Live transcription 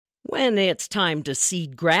When it's time to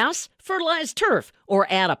seed grass, fertilize turf, or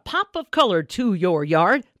add a pop of color to your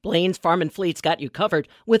yard, Blaine's Farm and Fleet's got you covered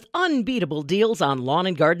with unbeatable deals on lawn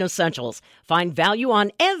and garden essentials. Find value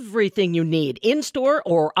on everything you need in-store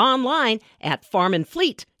or online at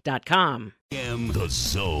farmandfleet.com. The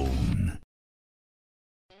Zone.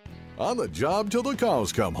 On the job till the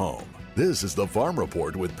cows come home. This is the Farm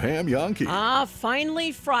Report with Pam Jahnke.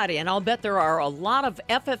 Finally Friday, and I'll bet there are a lot of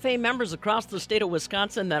FFA members across the state of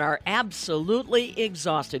Wisconsin that are absolutely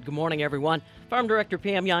exhausted. Good morning, everyone. Farm Director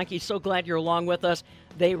Pam Jahnke, so glad you're along with us.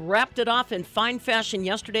 They wrapped it off in fine fashion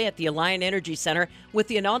yesterday at the Alliant Energy Center with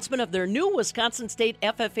the announcement of their new Wisconsin State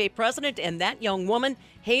FFA president, and that young woman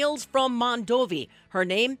hails from Mondovi. Her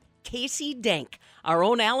name, Casey Denk. Our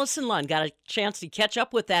own Allison Lund got a chance to catch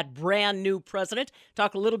up with that brand new president,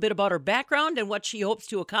 talk a little bit about her background and what she hopes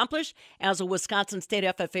to accomplish as a Wisconsin State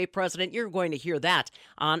FFA president. You're going to hear that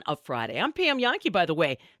on a Friday. I'm Pam Jahnke, by the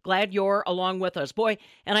way. Glad you're along with us. Boy,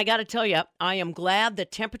 and I got to tell you, I am glad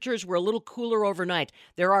that temperatures were a little cooler overnight.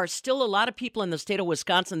 There are still a lot of people in the state of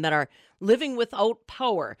Wisconsin that are living without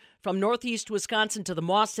power, from northeast Wisconsin to the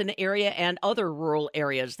Mauston area and other rural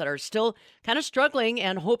areas that are still kind of struggling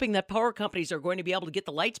and hoping that power companies are going to be able to get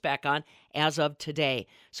the lights back on as of today.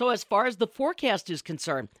 So as far as the forecast is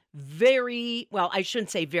concerned, I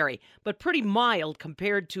shouldn't say very, but pretty mild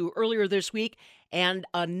compared to earlier this week, and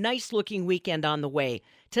a nice looking weekend on the way.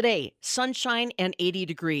 Today, sunshine and 80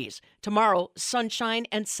 degrees. Tomorrow, sunshine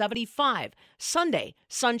and 75. Sunday,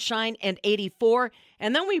 sunshine and 84.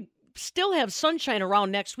 And then we still have sunshine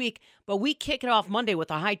around next week, but we kick it off Monday with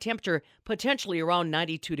a high temperature, potentially around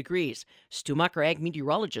 92 degrees. Stu Mucker, ag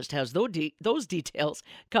meteorologist, has those details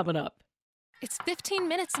coming up. It's 15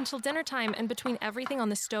 minutes until dinner time, and between everything on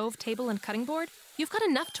the stove, table, and cutting board, you've got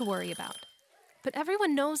enough to worry about. But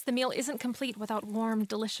everyone knows the meal isn't complete without warm,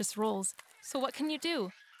 delicious rolls. So what can you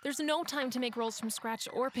do? There's no time to make rolls from scratch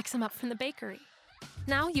or pick some up from the bakery.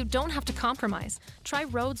 Now you don't have to compromise. Try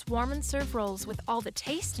Rhodes Warm and Serve rolls with all the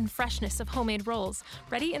taste and freshness of homemade rolls,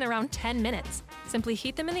 ready in around 10 minutes. Simply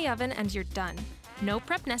heat them in the oven and you're done. No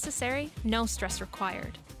prep necessary, no stress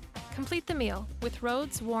required. Complete the meal with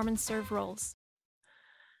Rhodes Warm and Serve rolls.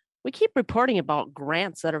 We keep reporting about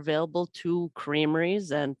grants that are available to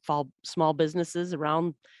creameries and small businesses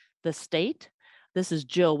around the state. This is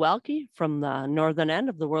Jill Welke from the northern end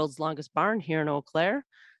of the world's longest barn here in Eau Claire.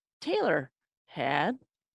 Taylor had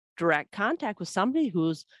direct contact with somebody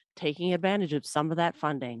who's taking advantage of some of that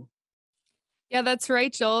funding. Yeah, that's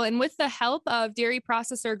right, Joel. And with the help of dairy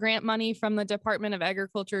processor grant money from the Department of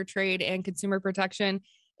Agriculture, Trade, and Consumer Protection,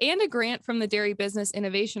 and a grant from the Dairy Business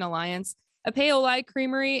Innovation Alliance, Apeoli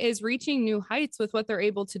Creamery is reaching new heights with what they're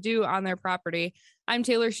able to do on their property. I'm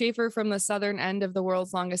Taylor Schaefer from the southern end of the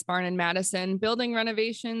world's longest barn in Madison. Building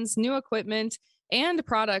renovations, new equipment, and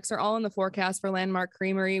products are all in the forecast for Landmark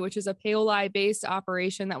Creamery, which is a Paoli-based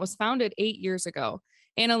operation that was founded 8 years ago.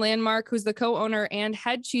 Anna Landmark, who's the co-owner and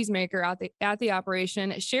head cheesemaker at the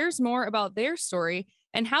operation, shares more about their story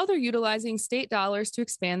and how they're utilizing state dollars to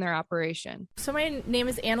expand their operation. So my name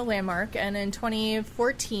is Anna Landmark, and in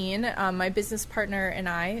 2014, my business partner and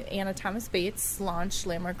I, Anna Thomas Bates, launched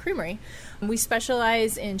Landmark Creamery. We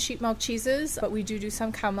specialize in sheep milk cheeses, but we do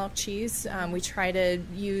some cow milk cheese. We try to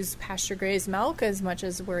use pasture-grazed milk as much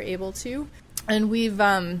as we're able to, and we've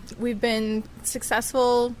been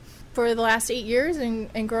successful for the last 8 years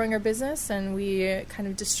in growing our business, and we kind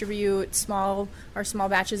of distribute our small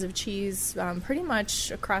batches of cheese pretty much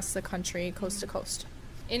across the country, coast to coast.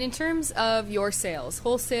 And in terms of your sales,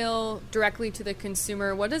 wholesale directly to the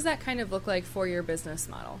consumer, what does that kind of look like for your business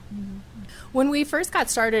model? When we first got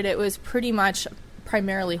started, it was pretty much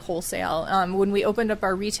primarily wholesale. When we opened up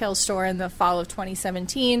our retail store in the fall of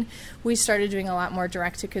 2017, we started doing a lot more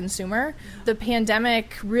direct-to-consumer. The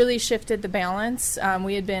pandemic really shifted the balance.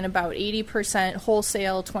 We had been about 80%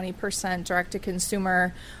 wholesale, 20%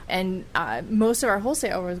 direct-to-consumer, and most of our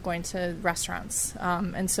wholesale was going to restaurants.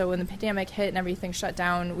 And so when the pandemic hit and everything shut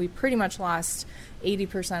down, we pretty much lost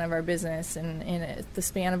 80% of our business in the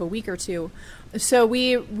span of a week or two. So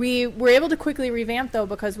we were able to quickly revamp, though,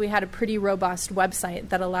 because we had a pretty robust website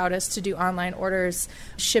that allowed us to do online orders,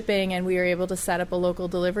 shipping, and we were able to set up a local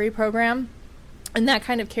delivery program. And that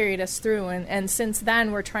kind of carried us through. And since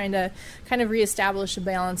then, we're trying to kind of reestablish a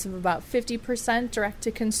balance of about 50%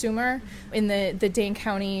 direct-to-consumer in the Dane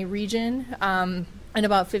County region, and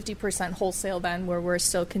about 50% wholesale then, where we're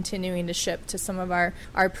still continuing to ship to some of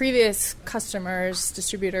our previous customers,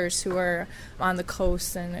 distributors who are on the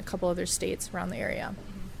coast and a couple other states around the area.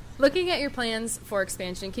 Looking at your plans for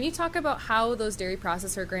expansion, can you talk about how those dairy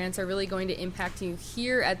processor grants are really going to impact you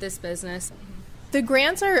here at this business? The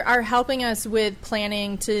grants are helping us with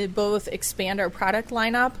planning to both expand our product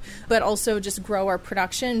lineup, but also just grow our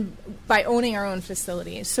production by owning our own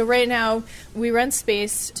facilities. So right now, we rent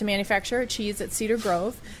space to manufacture our cheese at Cedar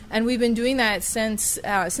Grove, and we've been doing that since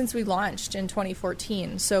we launched in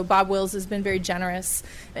 2014. So Bob Wills has been very generous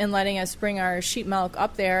in letting us bring our sheep milk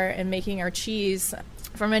up there and making our cheese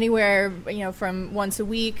from anywhere, from once a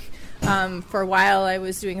week. For a while, I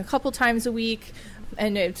was doing a couple times a week.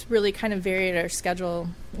 And it's really kind of varied our schedule.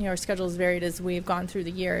 Our schedule is varied as we've gone through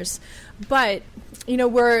the years. But,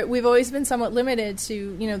 we've always been somewhat limited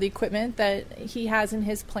to, the equipment that he has in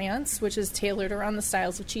his plants, which is tailored around the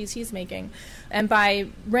styles of cheese he's making. And by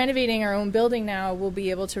renovating our own building now, we'll be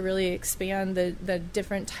able to really expand the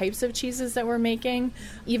different types of cheeses that we're making.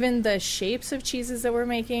 Even the shapes of cheeses that we're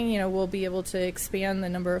making, we'll be able to expand the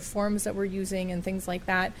number of forms that we're using and things like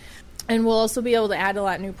that. And we'll also be able to add a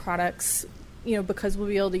lot of new products, because we'll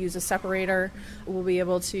be able to use a separator, we'll be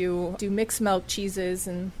able to do mixed milk cheeses,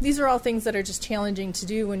 and these are all things that are just challenging to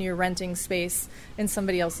do when you're renting space in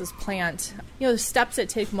somebody else's plant. The steps that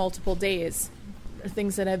take multiple days are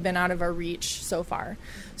things that have been out of our reach so far.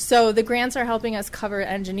 So the grants are helping us cover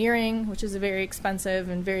engineering, which is a very expensive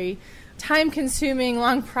and very time-consuming,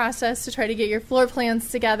 long process to try to get your floor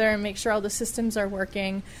plans together and make sure all the systems are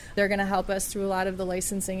working. They're going to help us through a lot of the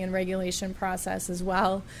licensing and regulation process as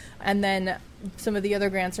well. And then some of the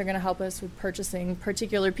other grants are going to help us with purchasing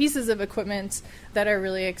particular pieces of equipment that are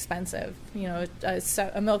really expensive.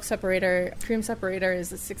 A milk separator, cream separator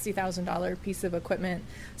is a $60,000 piece of equipment.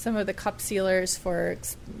 Some of the cup sealers for,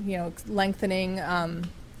 lengthening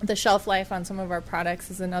the shelf life on some of our products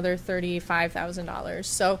is another $35,000.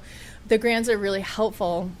 So the grants are really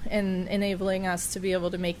helpful in enabling us to be able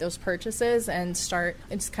to make those purchases and start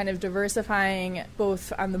just kind of diversifying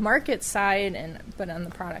both on the market side but on the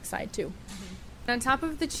product side too. On top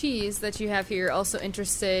of the cheese that you have here, you're also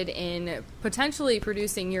interested in potentially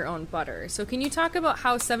producing your own butter. So can you talk about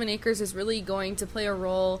how 7 Acres is really going to play a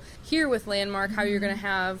role here with Landmark, how you're going to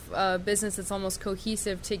have a business that's almost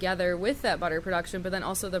cohesive together with that butter production, but then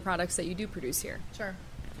also the products that you do produce here? Sure.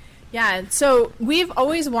 Yeah, so we've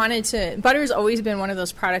always wanted to, butter's always been one of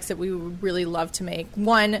those products that we would really love to make.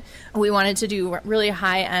 One, we wanted to do really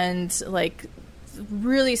high-end,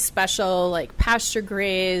 really special, pasture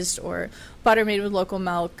grazed or butter made with local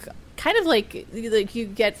milk, kind of like you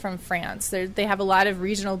get from France. They have a lot of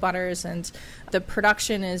regional butters, and the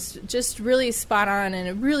production is just really spot on and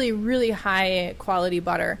a really, really high quality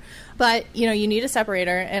butter. But, you need a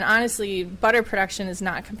separator, and honestly, butter production is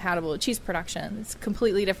not compatible with cheese production. It's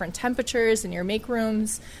completely different temperatures in your make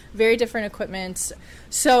rooms, very different equipment.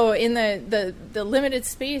 So in the limited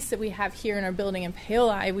space that we have here in our building in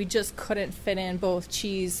Paoli, we just couldn't fit in both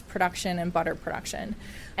cheese production and butter production.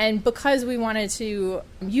 And because we wanted to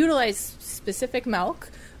utilize specific milk,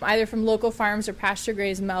 either from local farms or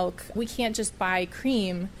pasture-grazed milk, we can't just buy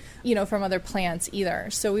cream, from other plants either.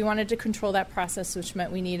 So we wanted to control that process, which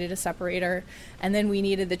meant we needed a separator, and then we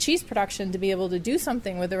needed the cheese production to be able to do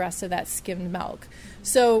something with the rest of that skimmed milk.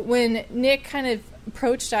 So when Nick kind of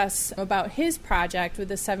approached us about his project with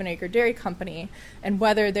the 7 Acre Dairy Company and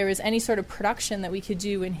whether there was any sort of production that we could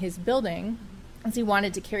do in his building, as he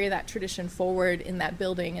wanted to carry that tradition forward in that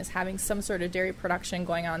building as having some sort of dairy production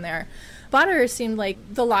going on there. Butter seemed like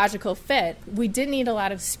the logical fit. We didn't need a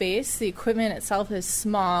lot of space. The equipment itself is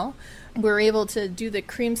small. We're able to do the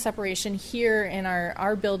cream separation here in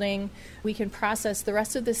our building. We can process the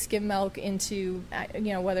rest of the skim milk into,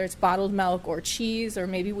 whether it's bottled milk or cheese, or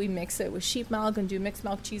maybe we mix it with sheep milk and do mixed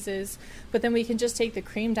milk cheeses. But then we can just take the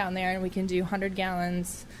cream down there and we can do 100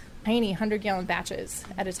 gallons, tiny 100-gallon batches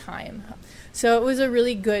at a time. So it was a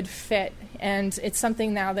really good fit, and it's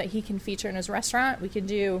something now that he can feature in his restaurant. We can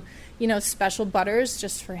do, special butters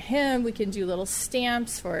just for him. We can do little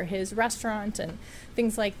stamps for his restaurant and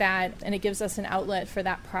things like that, and it gives us an outlet for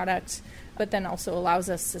that product, but then also allows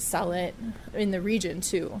us to sell it in the region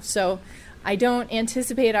too. So I don't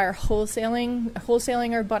anticipate our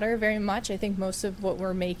wholesaling our butter very much. I think most of what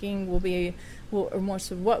we're making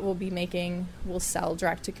most of what we'll be making will sell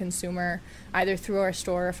direct to consumer, either through our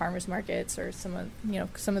store or farmers markets or some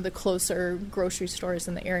of the closer grocery stores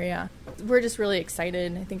in the area. We're just really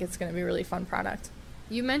excited. I think it's going to be a really fun product.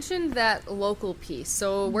 You mentioned that local piece.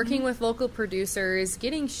 So working with local producers,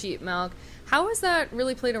 getting sheep milk, how has that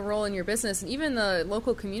really played a role in your business and even the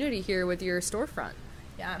local community here with your storefront?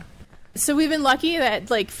 Yeah. So we've been lucky that,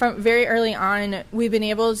 from very early on, we've been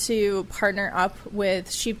able to partner up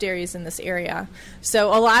with sheep dairies in this area.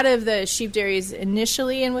 So a lot of the sheep dairies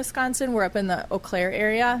initially in Wisconsin were up in the Eau Claire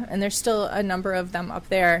area, and there's still a number of them up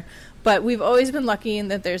there. But we've always been lucky in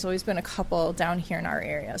that there's always been a couple down here in our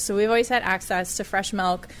area. So we've always had access to fresh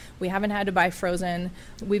milk. We haven't had to buy frozen.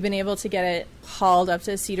 We've been able to get it hauled up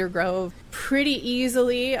to Cedar Grove pretty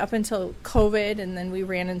easily up until COVID, and then we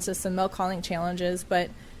ran into some milk hauling challenges. But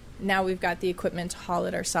now we've got the equipment to haul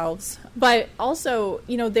it ourselves. But also,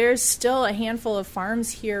 there's still a handful of farms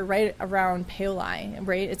here right around Paoli,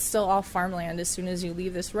 right? It's still all farmland as soon as you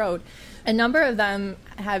leave this road. A number of them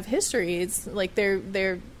have histories, like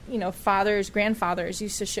their fathers, grandfathers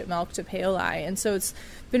used to ship milk to Paoli. And so it's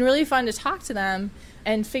been really fun to talk to them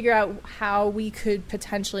and figure out how we could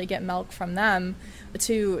potentially get milk from them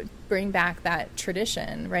to bring back that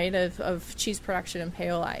tradition, right, of cheese production in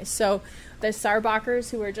Paoli. So the Sarbackers,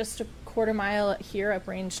 who are just a quarter mile here up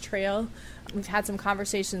Range Trail, we've had some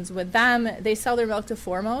conversations with them. They sell their milk to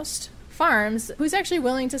Foremost Farms, who's actually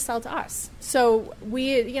willing to sell to us. So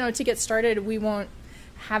we, to get started, we won't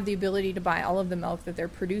have the ability to buy all of the milk that they're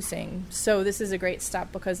producing. So this is a great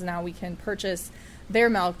step because now we can purchase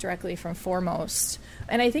their milk directly from Foremost.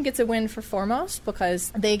 And I think it's a win for Foremost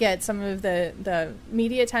because they get some of the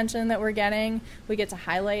media attention that we're getting. We get to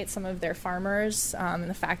highlight some of their farmers and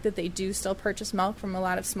the fact that they do still purchase milk from a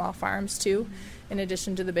lot of small farms too, in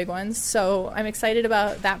addition to the big ones. So I'm excited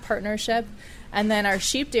about that partnership. And then our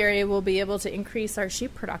sheep dairy will be able to increase our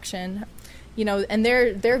sheep production. And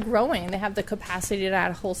they're growing. They have the capacity to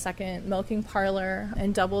add a whole second milking parlor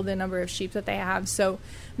and double the number of sheep that they have. So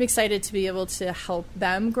I'm excited to be able to help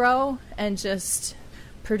them grow and just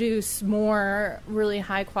produce more really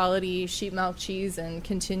high quality sheep milk cheese and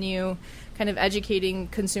continue kind of educating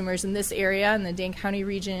consumers in this area, in the Dane County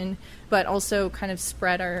region, but also kind of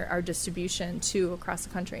spread our distribution too across the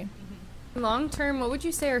country. Long term, what would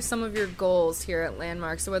you say are some of your goals here at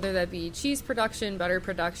Landmark? So whether that be cheese production, butter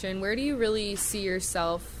production, where do you really see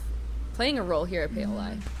yourself playing a role here at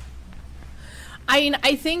Paoli?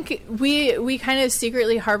 I think we kind of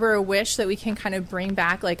secretly harbor a wish that we can kind of bring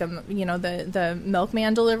back like the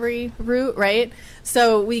milkman delivery route, right?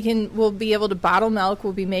 So we'll be able to bottle milk,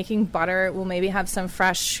 we'll be making butter, we'll maybe have some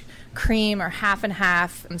fresh cream or half and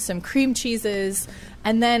half, some cream cheeses,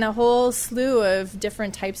 and then a whole slew of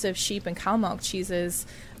different types of sheep and cow milk cheeses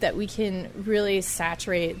that we can really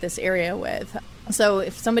saturate this area with. So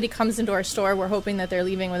if somebody comes into our store, we're hoping that they're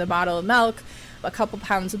leaving with a bottle of milk, a couple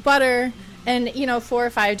pounds of butter, and 4 or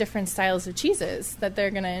 5 different styles of cheeses that they're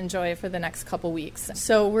going to enjoy for the next couple weeks.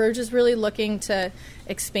 So we're just really looking to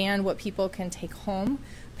expand what people can take home.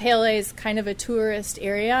 Paoli is kind of a tourist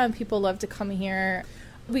area, and people love to come here.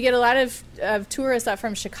 We get a lot of tourists up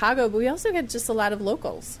from Chicago, but we also get just a lot of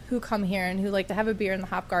locals who come here and who like to have a beer in the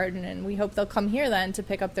hop garden, and we hope they'll come here then to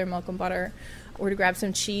pick up their milk and butter or to grab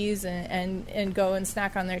some cheese and go and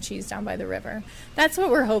snack on their cheese down by the river. That's what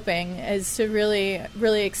we're hoping, is to really,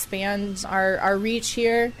 really expand our reach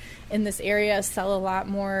here in this area, sell a lot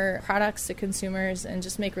more products to consumers, and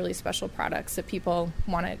just make really special products that people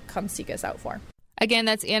want to come seek us out for. Again,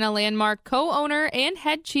 that's Anna Landmark, co-owner and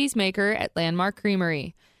head cheesemaker at Landmark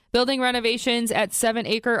Creamery. Building renovations at 7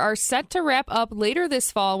 Acre are set to wrap up later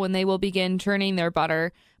this fall when they will begin churning their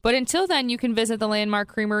butter. But until then, you can visit the Landmark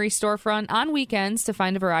Creamery storefront on weekends to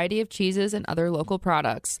find a variety of cheeses and other local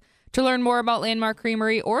products. To learn more about Landmark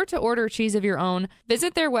Creamery or to order cheese of your own,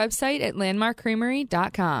 visit their website at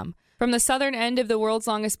landmarkcreamery.com. From the southern end of the world's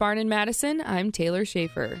longest barn in Madison, I'm Taylor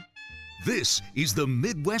Schaefer. This is the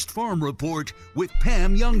Midwest Farm Report with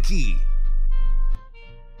Pam Jahnke.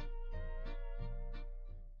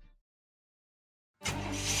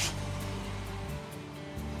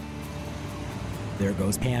 There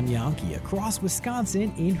goes Pam Jahnke across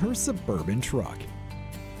Wisconsin in her Suburban truck.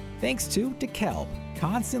 Thanks to DeKalb,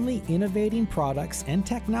 constantly innovating products and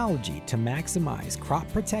technology to maximize crop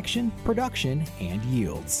protection, production, and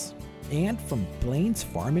yields. And from Blaine's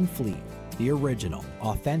Farm and Fleet, the original,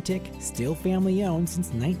 authentic, still family-owned since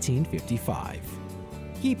 1955.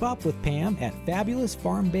 Keep up with Pam at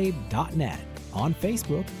fabulousfarmbabe.net on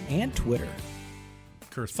Facebook and Twitter.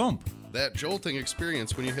 Kerthump. That jolting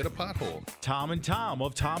experience when you hit a pothole. Tom and Tom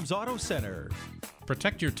of Tom's Auto Center.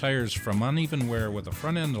 Protect your tires from uneven wear with a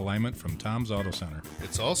front-end alignment from Tom's Auto Center.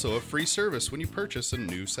 It's also a free service when you purchase a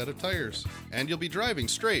new set of tires. And you'll be driving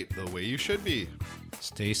straight the way you should be.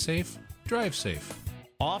 Stay safe, drive safe.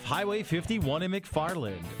 Off Highway 51 in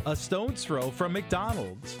McFarland, a stone's throw from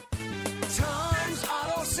McDonald's. Tom's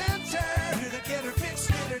Auto Center. Here to get her fixed,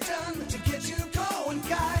 get her done, to get you going,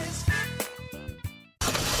 guys.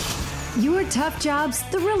 Your tough jobs,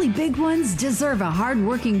 the really big ones, deserve a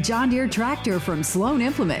hard-working John Deere tractor from Sloan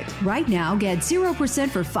Implement. Right now, get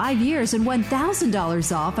 0% for 5 years and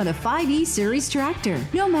 $1,000 off on a 5E Series tractor.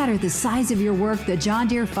 No matter the size of your work, the John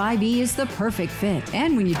Deere 5E is the perfect fit.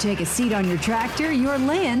 And when you take a seat on your tractor, your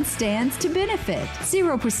land stands to benefit.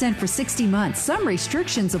 0% for 60 months. Some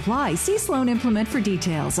restrictions apply. See Sloan Implement for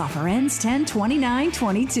details. Offer ends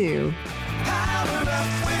 10/29/22. Powered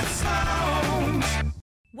up with Sloan.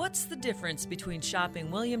 What's the difference between shopping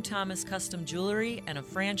William Thomas Custom Jewelry and a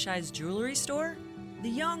franchise jewelry store? The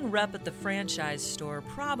young rep at the franchise store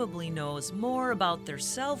probably knows more about their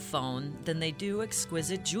cell phone than they do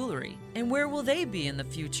exquisite jewelry. And where will they be in the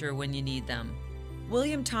future when you need them?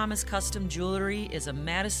 William Thomas Custom Jewelry is a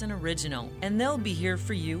Madison original, and they'll be here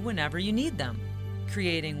for you whenever you need them,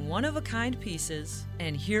 creating one-of-a-kind pieces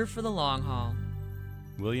and here for the long haul.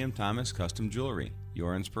 William Thomas Custom Jewelry,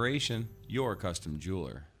 your inspiration, your custom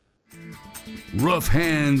jeweler. Rough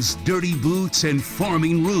hands, dirty boots, and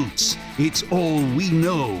farming roots. It's all we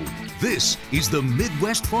know. This is the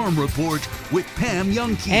Midwest Farm Report with Pam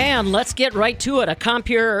Youngke. And let's get right to it. A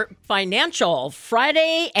Compeer Financial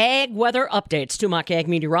Friday Ag Weather Update. Stu Muck, ag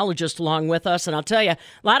meteorologist, along with us. And I'll tell you, a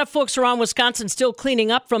lot of folks around Wisconsin still cleaning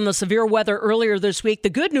up from the severe weather earlier this week. The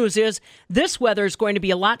good news is this weather is going to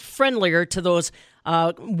be a lot friendlier to those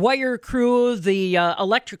wire crew, the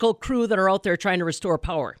electrical crew that are out there trying to restore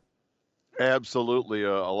power. Absolutely.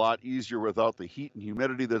 A lot easier without the heat and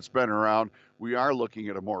humidity that's been around. We are looking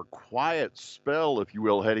at a more quiet spell, if you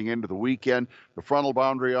will, heading into the weekend. The frontal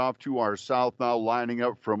boundary off to our south now, lining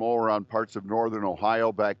up from over on parts of northern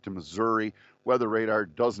Ohio back to Missouri. Weather radar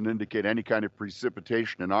doesn't indicate any kind of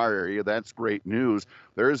precipitation in our area. That's great news.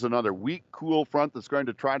 There is another weak, cool front that's going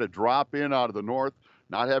to try to drop in out of the north,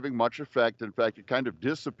 not having much effect. In fact, it kind of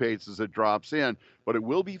dissipates as it drops in, but it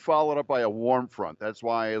will be followed up by a warm front. That's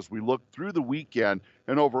why as we look through the weekend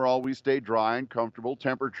and overall we stay dry and comfortable,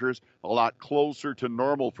 temperatures a lot closer to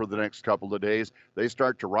normal for the next couple of days. They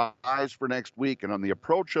start to rise for next week. And on the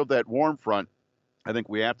approach of that warm front, I think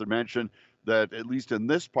we have to mention that at least in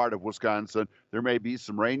this part of Wisconsin, there may be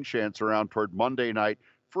some rain chance around toward Monday night.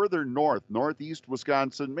 Further north, northeast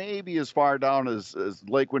Wisconsin, maybe as far down as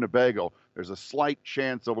Lake Winnebago, there's a slight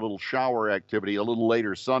chance of a little shower activity a little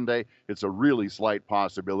later Sunday. It's a really slight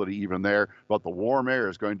possibility even there, but the warm air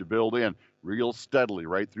is going to build in real steadily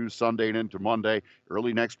right through Sunday and into Monday.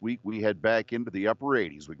 Early next week, we head back into the upper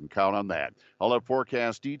 80s. We can count on that. I'll have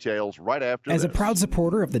forecast details right after As this. a proud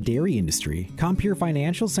supporter of the dairy industry, Compeer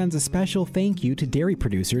Financial sends a special thank you to dairy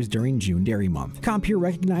producers during June Dairy Month. Compeer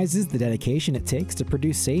recognizes the dedication it takes to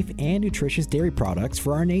produce safe and nutritious dairy products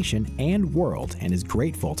for our nation and world, and is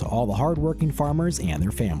grateful to all the hardworking farmers and their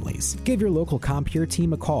families. Give your local Compeer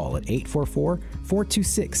team a call at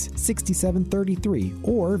 844-426-6733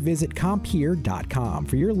 or visit compeer.com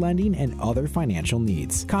for your lending and other financial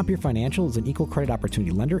needs. Compeer Financial is an equal credit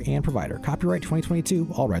opportunity lender and provider. Copyright 2022,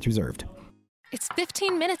 all rights reserved. It's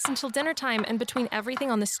 15 minutes until dinner time, and between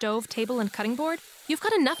everything on the stove, table, and cutting board, you've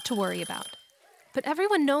got enough to worry about. But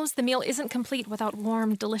everyone knows the meal isn't complete without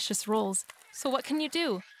warm, delicious rolls. So what can you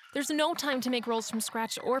do? There's no time to make rolls from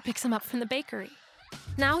scratch or pick some up from the bakery.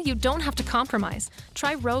 Now you don't have to compromise.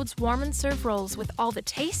 Try Rhodes Warm and Serve rolls with all the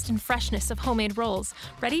taste and freshness of homemade rolls,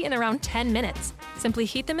 ready in around 10 minutes. Simply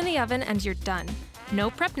heat them in the oven and you're done. No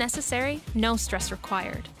prep necessary, no stress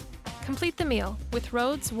required. Complete the meal with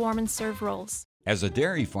Rhodes Warm and Serve rolls. As a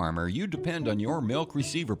dairy farmer, you depend on your milk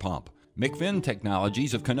receiver pump. McFinn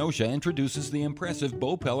Technologies of Kenosha introduces the impressive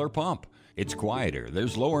Bow-Peller pump. It's quieter,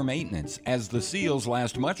 there's lower maintenance, as the seals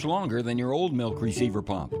last much longer than your old milk receiver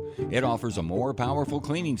pump. It offers a more powerful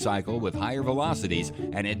cleaning cycle with higher velocities,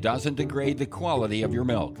 and it doesn't degrade the quality of your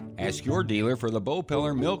milk. Ask your dealer for the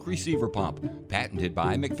Bow-Peller Milk Receiver Pump, patented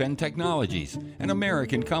by McFinn Technologies, an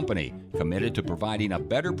American company committed to providing a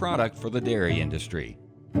better product for the dairy industry.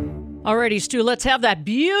 Alrighty, Stu, let's have that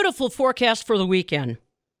beautiful forecast for the weekend.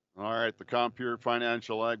 All right, the Compeer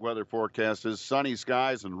Financial Ag Weather forecast is sunny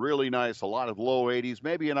skies and really nice. A lot of low 80s,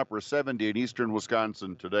 maybe an upper 70 in eastern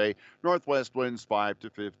Wisconsin today. Northwest winds 5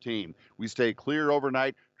 to 15. We stay clear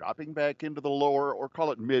overnight, dropping back into the lower, or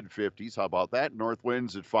call it mid-50s. How about that? North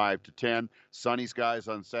winds at 5 to 10. Sunny skies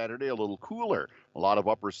on Saturday, a little cooler. A lot of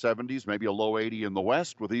upper 70s, maybe a low 80 in the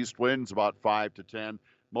west, with east winds about 5 to 10.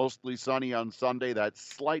 Mostly sunny on Sunday. That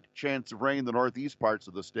slight chance of rain in the northeast parts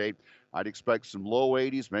of the state. I'd expect some low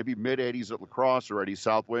 80s, maybe mid 80s at La Crosse already.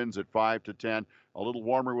 South winds at 5 to 10. A little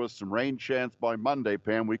warmer with some rain chance by Monday,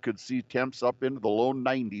 Pam. We could see temps up into the low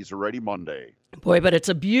 90s already Monday. Boy, but it's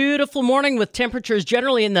a beautiful morning with temperatures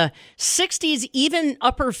generally in the 60s, even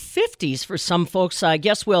upper 50s for some folks. I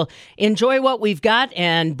guess we'll enjoy what we've got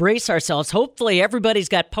and brace ourselves. Hopefully everybody's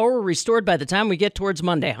got power restored by the time we get towards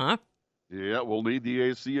Monday, huh? Yeah, we'll need the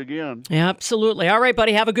AC again. Yeah, absolutely. All right,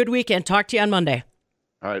 buddy, have a good weekend. Talk to you on Monday.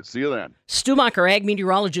 All right, see you then. Stu Macher, ag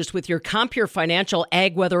meteorologist with your Compeer Financial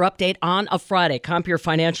Ag Weather Update on a Friday. Compeer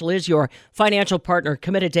Financial is your financial partner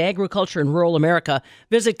committed to agriculture in rural America.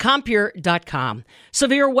 Visit Compeer.com.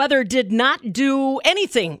 Severe weather did not do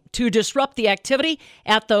anything to disrupt the activity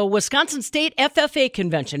at the Wisconsin State FFA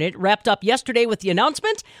Convention. It wrapped up yesterday with the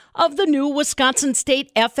announcement of the new Wisconsin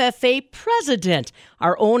State FFA president.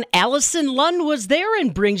 Our own Allison Lund was there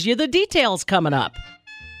and brings you the details coming up.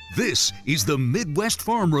 This is the Midwest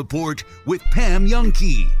Farm Report with Pam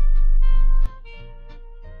Jahnke.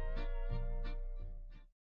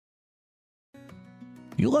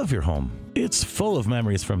 You love your home. It's full of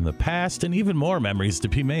memories from the past and even more memories to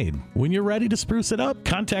be made. When you're ready to spruce it up,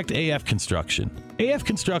 contact AF Construction. AF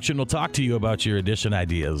Construction will talk to you about your addition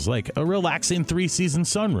ideas like a relaxing 3-season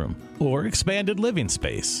sunroom or expanded living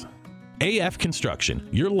space. AF Construction,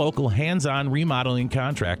 your local hands-on remodeling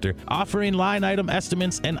contractor, offering line item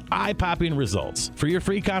estimates and eye-popping results. For your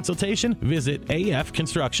free consultation, visit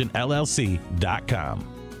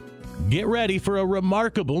afconstructionllc.com. Get ready for a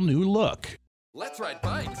remarkable new look. Let's ride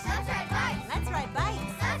bikes. Let's ride bikes. Let's ride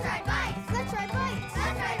bikes. Let's ride bikes. Let's ride bikes.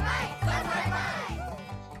 Let's ride bikes. Let's ride bikes.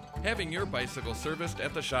 Having your bicycle serviced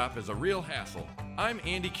at the shop is a real hassle. I'm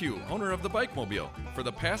Andy Q, owner of the Bikemobile. For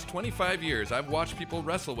the past 25 years, I've watched people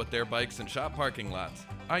wrestle with their bikes in shop parking lots.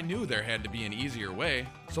 I knew there had to be an easier way,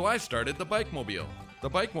 so I started the Bikemobile. The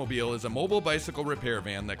Bikemobile is a mobile bicycle repair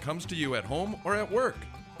van that comes to you at home or at work.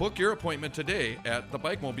 Book your appointment today at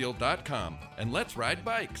thebikemobile.com, and let's ride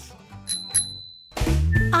bikes.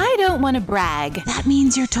 I don't want to brag. That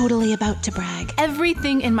means you're totally about to brag.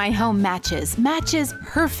 Everything in my home matches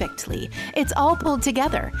perfectly. It's all pulled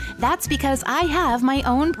together. That's because I have my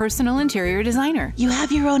own personal interior designer. You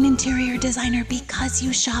have your own interior designer because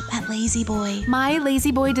you shop at Lazy Boy. My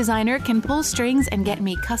Lazy Boy designer can pull strings and get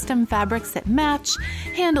me custom fabrics that match,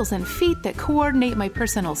 handles and feet that coordinate my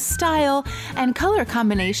personal style, and color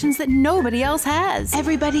combinations that nobody else has.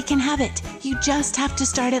 Everybody can have it. You just have to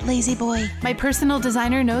start at Lazy Boy. My personal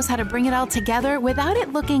designer knows how to bring it all together without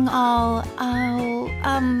it looking all,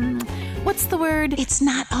 what's the word? It's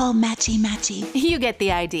not all matchy-matchy. You get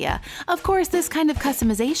the idea. Of course, this kind of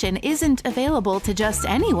customization isn't available to just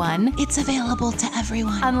anyone. It's available to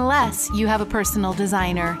everyone. Unless you have a personal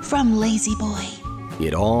designer. From Lazy Boy.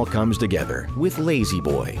 It all comes together with Lazy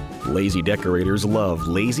Boy. Lazy decorators love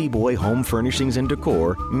Lazy Boy Home Furnishings and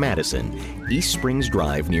Decor, Madison, East Springs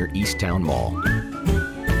Drive near Easttown Mall.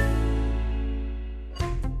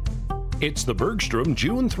 It's the Bergstrom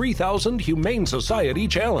June 3000 Humane Society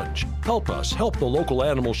Challenge. Help us help the local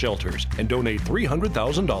animal shelters and donate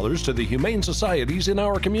 $300,000 to the humane societies in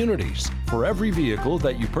our communities. For every vehicle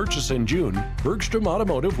that you purchase in June, Bergstrom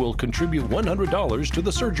Automotive will contribute $100 to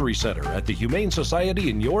the surgery center at the Humane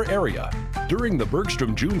Society in your area. During the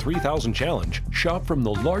Bergstrom June 3000 Challenge, shop from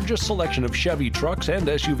the largest selection of Chevy trucks and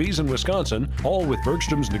SUVs in Wisconsin, all with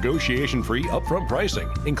Bergstrom's negotiation-free upfront pricing,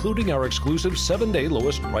 including our exclusive 7-day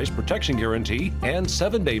lowest price protection guarantee and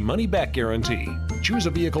 7-day money-back guarantee. Choose a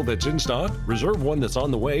vehicle that's in stock, reserve one that's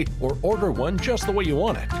on the way, or order one just the way you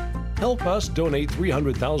want it. Help us donate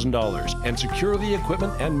 $300,000 and secure the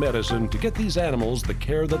equipment and medicine to get these animals the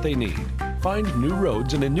care that they need. Find new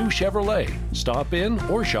roads in a new Chevrolet. Stop in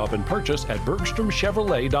or shop and purchase at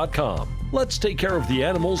BergstromChevrolet.com. Let's take care of the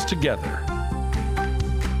animals together.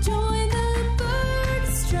 Join the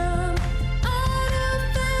Bergstrom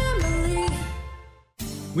Auto family.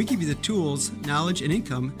 We give you the tools, knowledge, and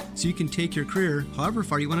income so you can take your career however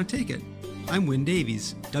far you want to take it. I'm Wynn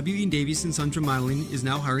Davies. W.E. Davies & Sons Remodeling is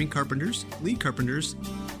now hiring carpenters, lead carpenters.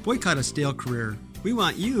 Boycott a stale career. We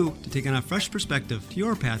want you to take on a fresh perspective to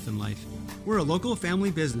your path in life. We're a local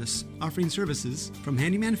family business offering services from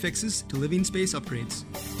handyman fixes to living space upgrades.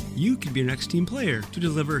 You could be your next team player to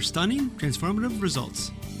deliver stunning, transformative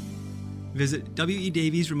results. Visit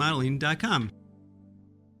wedaviesremodeling.com.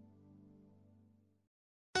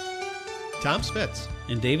 Tom Spitz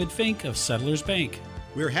and David Fink of Settlers Bank.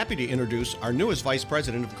 We're happy to introduce our newest Vice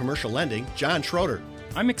President of Commercial Lending, John Schroeder.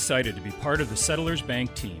 I'm excited to be part of the Settlers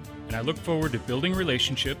Bank team, and I look forward to building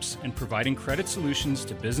relationships and providing credit solutions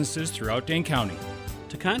to businesses throughout Dane County.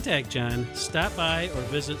 To contact John, stop by or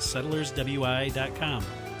visit settlerswi.com.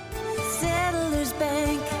 Settlers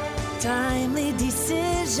Bank, timely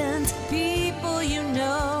decisions, people you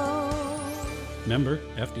know. Member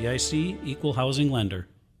FDIC, Equal Housing Lender.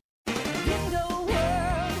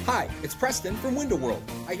 Hi, It's Preston from Window World.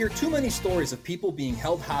 I hear too many stories of people being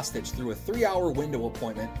held hostage through a 3-hour window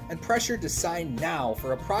appointment and pressured to sign now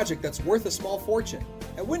for a project that's worth a small fortune.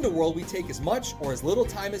 At Window World, we take as much or as little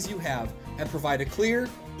time as you have and provide a clear,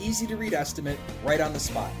 easy-to-read estimate right on the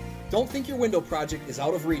spot. Don't think your window project is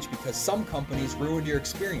out of reach because some companies ruined your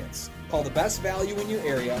experience. Call the best value in your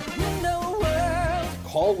area. Window World.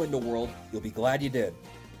 Call Window World. You'll be glad you did.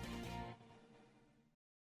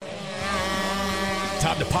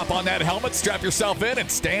 Time to pop on that helmet, strap yourself in, and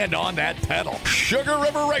stand on that pedal. Sugar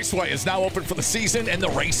River Raceway is now open for the season, and the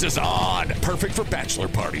race is on. Perfect for bachelor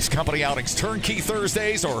parties, company outings, turnkey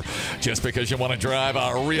Thursdays, or just because you want to drive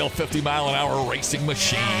a real 50-mile-an-hour racing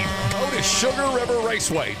machine. Go to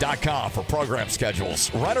SugarRiverRaceway.com for program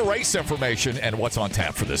schedules, rider race information, and what's on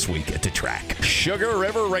tap for this week at the track. Sugar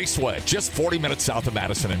River Raceway, just 40 minutes south of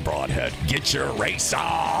Madison and Broadhead. Get your race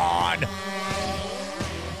on!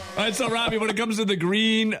 All right, so Robbie, when it comes to the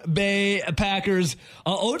Green Bay Packers,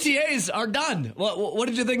 OTAs are done. What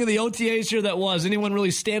did you think of the OTAs here that was? Anyone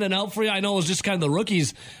really standing out for you? I know it was just kind of the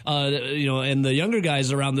rookies, and the younger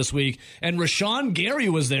guys around this week. And Rashawn Gary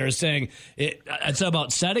was there saying it's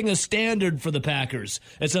about setting a standard for the Packers.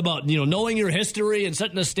 It's about, knowing your history and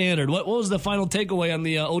setting a standard. What was the final takeaway on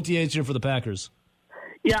the OTAs here for the Packers?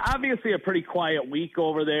 Yeah, obviously a pretty quiet week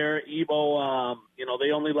over there, Evo.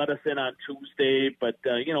 They only let us in on Tuesday, but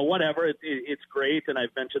whatever. It's great, and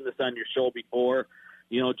I've mentioned this on your show before.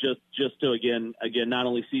 Just to again not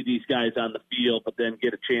only see these guys on the field, but then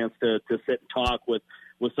get a chance to sit and talk with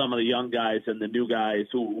some of the young guys and the new guys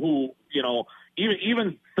who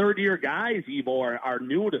even third year guys, Evo, are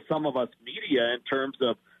new to some of us media in terms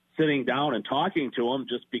of sitting down and talking to them,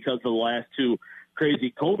 just because of the last two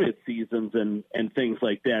crazy COVID seasons and things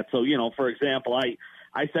like that. So, for example, I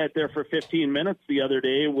sat there for 15 minutes the other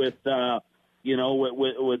day with the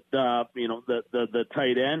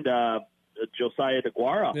tight end, Josiah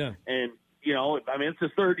DeGuara. Yeah. And, it's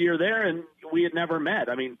his third year there, and we had never met.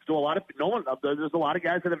 There's a lot of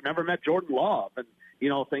guys that have never met Jordan Love and,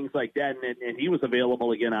 things like that. And he was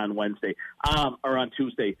available again on Wednesday, or on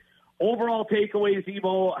Tuesday. Overall takeaways,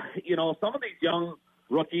 Evo, some of these young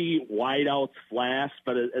rookie wideouts flash,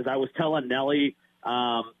 but as I was telling Nelly,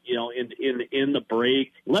 in the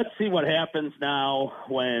break, let's see what happens now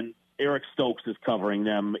when Eric Stokes is covering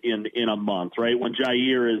them in a month, right? When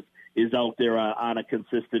Jair is out there on a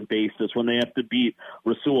consistent basis, when they have to beat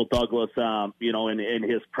Rasul Douglas, in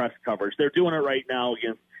his press coverage. They're doing it right now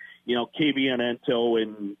against, Kavianento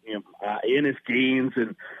and in his gains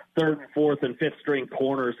and third and fourth and fifth string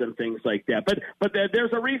corners and things like that. But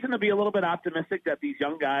there's a reason to be a little bit optimistic that these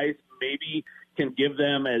young guys maybe can give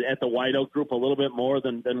them at the wideout group a little bit more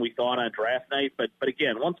than we thought on draft night. But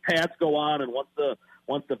again, once pads go on and once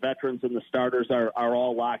the veterans and the starters are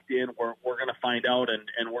all locked in, we're going to find out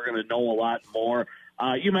and we're going to know a lot more.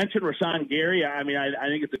 You mentioned Rashawn Gary. I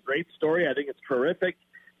think it's a great story. I think it's terrific.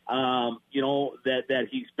 That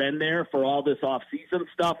he's been there for all this off-season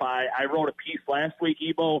stuff. I wrote a piece last week,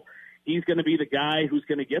 Evo. He's going to be the guy who's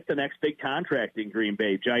going to get the next big contract in Green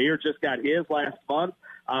Bay. Jair just got his last month.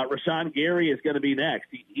 Rashawn Gary is going to be next.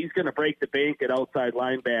 He's going to break the bank at outside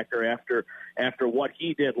linebacker after what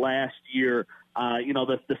he did last year.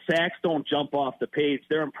 The sacks don't jump off the page.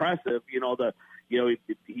 They're impressive.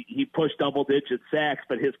 He pushed double-digit sacks,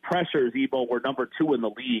 but his pressures, Evo, were number 2 in the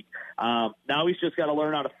league. Now he's just got to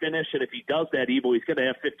learn how to finish, and if he does that, Evo, he's going to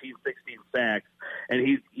have 15, 16 sacks,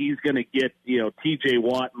 and he's going to get, T.J.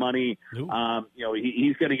 Watt money.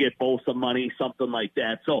 He's going to get Bosa money, something like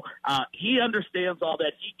that. So he understands all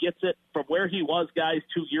that. He gets it from where he was, guys,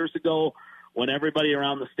 2 years ago, when everybody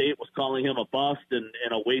around the state was calling him a bust and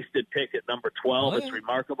a wasted pick at number 12. It's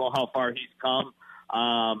remarkable how far he's come.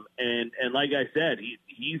 And like I said,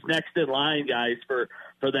 he's next in line, guys, for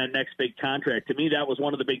that next big contract. To me, that was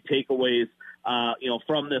one of the big takeaways,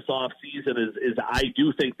 from this off season is I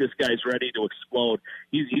do think this guy's ready to explode.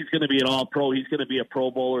 He's going to be an All-Pro. He's going to be a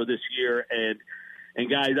Pro Bowler this year. And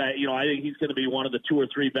guys, I think he's going to be one of the 2 or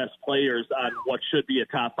 3 best players on what should be a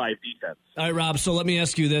top 5 defense. All right, Rob, so let me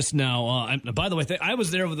ask you this now. By the way, I was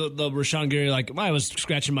there with the Rashawn Gary. I was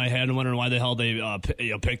scratching my head and wondering why the hell they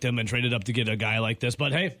picked him and traded up to get a guy like this.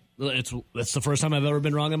 But, hey, that's the first time I've ever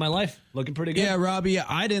been wrong in my life. Looking pretty good. Yeah, Robbie,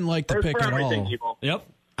 I didn't like the pick at all. Yep.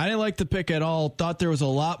 I didn't like the pick at all. Thought there was a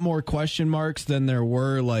lot more question marks than there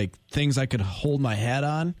were, things I could hold my hat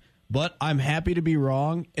on. But I'm happy to be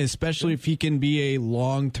wrong, especially if he can be a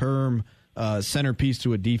long-term centerpiece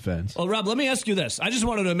to a defense. Well, Rob, let me ask you this. I just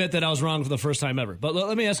wanted to admit that I was wrong for the first time ever. But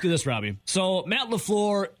let me ask you this, Robbie. So Matt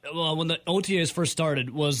LaFleur, when the OTAs first started,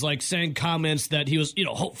 was like saying comments that he was,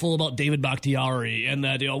 hopeful about David Bakhtiari and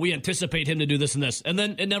that, we anticipate him to do this and this. And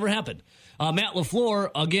then it never happened. Matt LaFleur,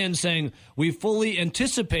 again, saying, we fully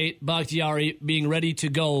anticipate Bakhtiari being ready to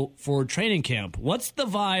go for training camp. What's the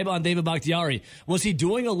vibe on David Bakhtiari? Was he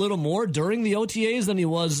doing a little more during the OTAs than he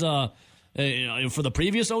was for the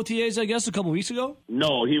previous OTAs, I guess, a couple weeks ago?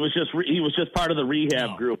 No, he was just part of the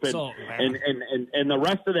rehab group. And the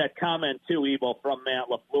rest of that comment, too, Evo, from Matt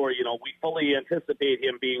LaFleur, we fully anticipate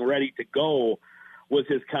him being ready to go, was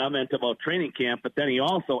his comment about training camp. But then he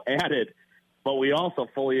also added, but we also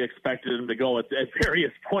fully expected him to go at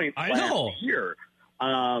various points last year.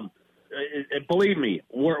 Believe me,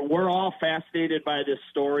 we're all fascinated by this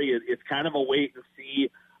story. It's kind of a wait and see.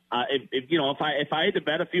 If I had to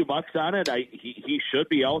bet a few bucks on it, he should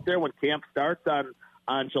be out there when camp starts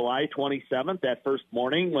on July 27th, that first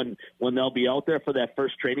morning when they'll be out there for that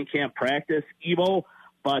first training camp practice, Evo.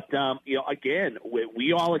 But, again,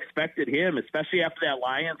 we all expected him, especially after that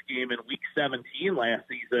Lions game in Week 17 last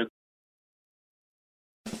season.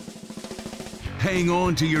 Hang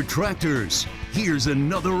on to your tractors. Here's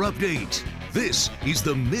another update. This is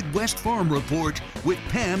the Midwest Farm Report with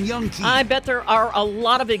Pam Youngkey. I bet there are a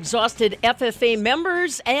lot of exhausted FFA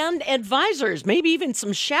members and advisors, maybe even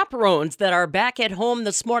some chaperones that are back at home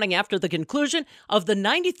this morning after the conclusion of the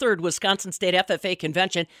 93rd Wisconsin State FFA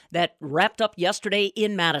Convention that wrapped up yesterday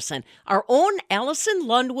in Madison. Our own Allison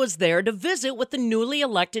Lund was there to visit with the newly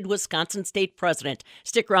elected Wisconsin State President.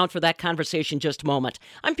 Stick around for that conversation just a moment.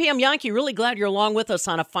 I'm Pam Youngkey. Really glad you're along with us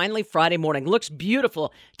on a finally Friday morning. Looks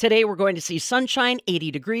beautiful. Today we're going to see sunshine, 80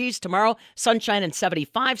 degrees. Tomorrow, sunshine and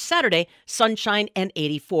 75. Saturday, sunshine and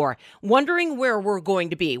 84. Wondering where we're going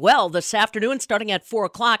to be? Well, this afternoon, starting at 4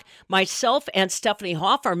 o'clock, myself and Stephanie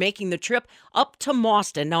Hoff are making the trip up to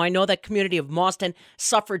Mauston. Now, I know that community of Mauston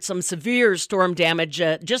suffered some severe storm damage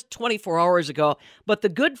just 24 hours ago, but the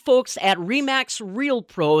good folks at RE/MAX Real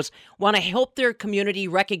Pros want to help their community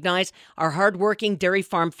recognize our hardworking dairy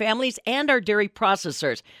farm families and our dairy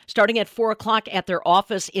processors. Starting at 4 o'clock at their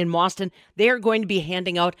office in Mauston, they are going to be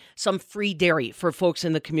handing out some free dairy for folks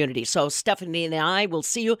in the community. So Stephanie and I will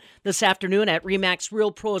see you this afternoon at RE/MAX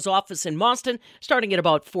Real Pros office in Mauston, starting at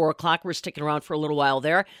about 4 o'clock. We're sticking around for a little while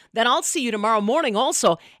there. Then I'll see you tomorrow morning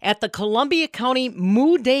also at the Columbia County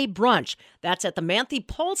Moo Day Brunch. That's at the Manthe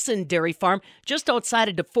Paulson Dairy Farm, just outside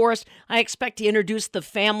of DeForest. I expect to introduce the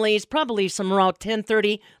families probably some around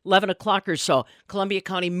 10:30, 11 o'clock or so. Columbia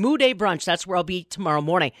County Moo Day Brunch, that's where I'll be tomorrow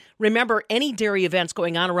morning. Remember, any dairy events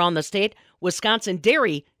going on around the state,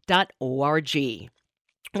 wisconsindairy.org.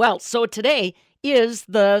 Well, so today is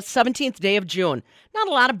the 17th day of June. Not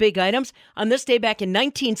a lot of big items. On this day back in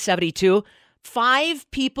 1972, 5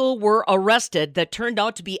 people were arrested that turned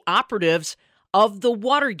out to be operatives of the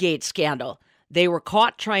Watergate scandal. They were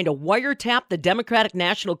caught trying to wiretap the Democratic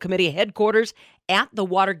National Committee headquarters at the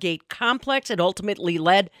Watergate complex. It ultimately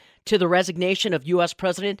led to the resignation of U.S.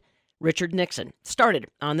 President Richard Nixon. Started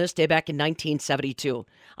on this day back in 1972.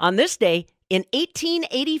 On this day, in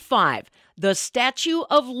 1885, the Statue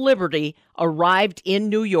of Liberty arrived in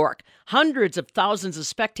New York. Hundreds of thousands of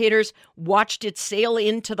spectators watched it sail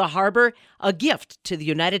into the harbor, a gift to the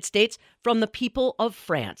United States from the people of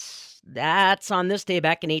France. That's on this day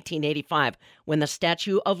back in 1885 when the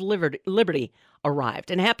Statue of Liberty arrived.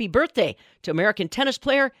 And happy birthday to American tennis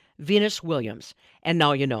player Venus Williams. And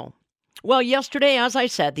now you know. Well, yesterday, as I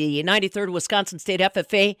said, the 93rd Wisconsin State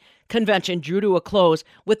FFA Convention drew to a close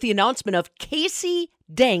with the announcement of Casey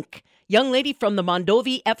Denk, young lady from the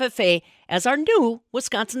Mondovi FFA, as our new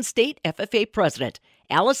Wisconsin State FFA president.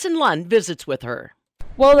 Allison Lund visits with her.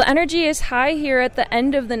 Well, the energy is high here at the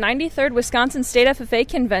end of the 93rd Wisconsin State FFA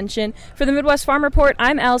Convention. For the Midwest Farm Report,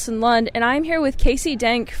 I'm Allison Lund, and I'm here with Casey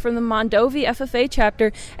Denk from the Mondovi FFA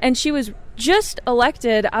chapter, and she was just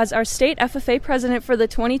elected as our state FFA president for the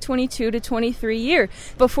 2022 to 23 year.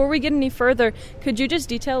 Before we get any further, could you just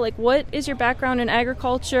detail, what is your background in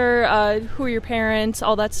agriculture, who are your parents,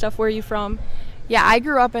 all that stuff, where are you from? Yeah, I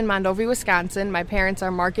grew up in Mondovi, Wisconsin. My parents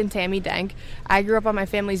are Mark and Tammy Denk. I grew up on my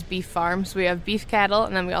family's beef farm, so we have beef cattle,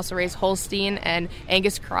 and then we also raise Holstein and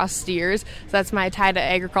Angus cross steers. So that's my tie to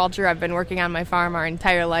agriculture. I've been working on my farm our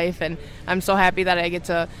entire life, and I'm so happy that I get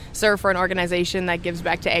to serve for an organization that gives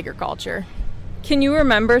back to agriculture. Can you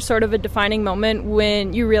remember sort of a defining moment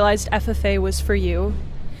when you realized FFA was for you?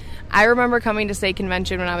 I remember coming to state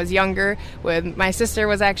convention when I was younger. My sister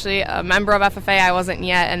was actually a member of FFA. I wasn't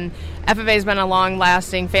yet, and FFA has been a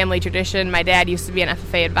long-lasting family tradition. My dad used to be an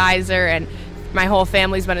FFA advisor, and my whole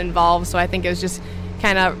family's been involved, so I think it was just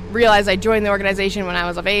kind of realized I joined the organization when I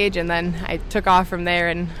was of age, and then I took off from there,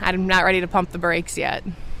 and I'm not ready to pump the brakes yet.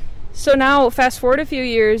 So now, fast forward a few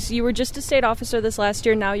years, you were just a state officer this last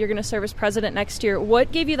year, now you're going to serve as president next year.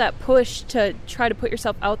 What gave you that push to try to put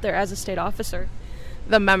yourself out there as a state officer?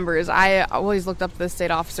 The members. I always looked up to the state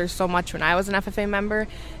officers so much when I was an FFA member,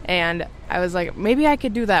 and I was like, maybe I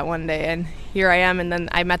could do that one day, and here I am. And then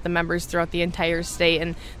I met the members throughout the entire state,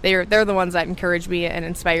 and they're the ones that encouraged me and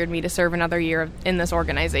inspired me to serve another year in this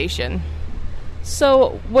organization.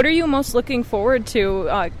 So what are you most looking forward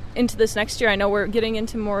to into this next year? I know we're getting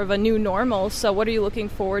into more of a new normal, so what are you looking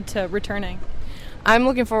forward to returning? I'm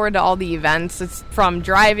looking forward to all the events. It's from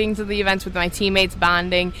driving to the events with my teammates,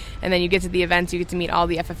 bonding, and then you get to the events, you get to meet all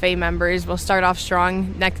the FFA members. We'll start off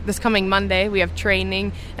strong. This coming Monday, we have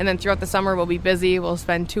training, and then throughout the summer, we'll be busy. We'll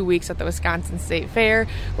spend 2 weeks at the Wisconsin State Fair.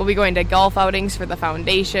 We'll be going to golf outings for the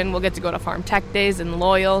foundation. We'll get to go to Farm Tech Days in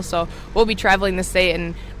Loyal, so we'll be traveling the state,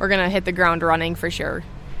 and we're going to hit the ground running for sure.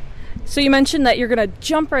 So you mentioned that you're going to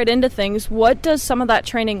jump right into things. What does some of that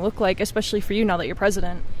training look like, especially for you now that you're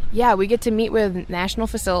president? Yeah, we get to meet with national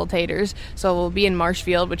facilitators. So we'll be in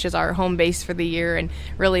Marshfield, which is our home base for the year, and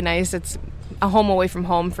really nice. It's a home away from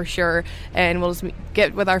home for sure. And we'll just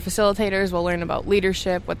get with our facilitators. We'll learn about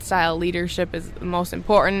leadership, what style leadership is the most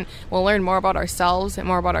important. We'll learn more about ourselves and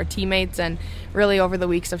more about our teammates. And really over the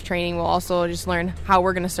weeks of training, we'll also just learn how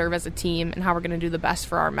we're going to serve as a team and how we're going to do the best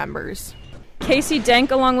for our members. Casey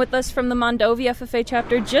Denk, along with us from the Mondovi FFA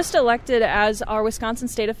chapter, just elected as our Wisconsin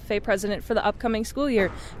State FFA president for the upcoming school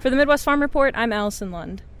year. For the Midwest Farm Report, I'm Allison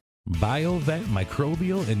Lund. BioVet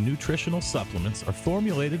microbial and nutritional supplements are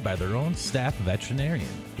formulated by their own staff veterinarian.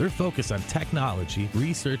 Their focus on technology,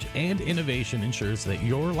 research, and innovation ensures that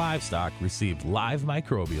your livestock receive live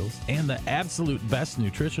microbials and the absolute best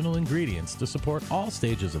nutritional ingredients to support all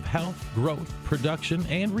stages of health, growth, production,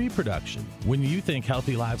 and reproduction. When you think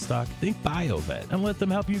healthy livestock, think BioVet and let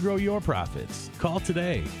them help you grow your profits. Call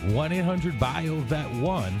today,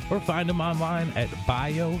 1-800-BioVet1, or find them online at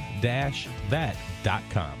bio-vet.com.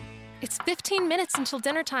 It's 15 minutes until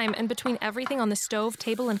dinner time, and between everything on the stove,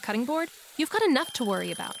 table, and cutting board, you've got enough to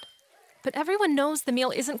worry about. But everyone knows the meal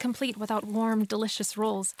isn't complete without warm, delicious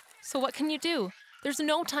rolls. So what can you do? There's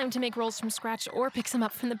no time to make rolls from scratch or pick some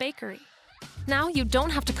up from the bakery. Now you don't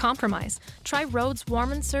have to compromise. Try Rhodes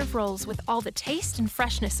Warm and Serve rolls with all the taste and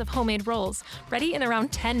freshness of homemade rolls, ready in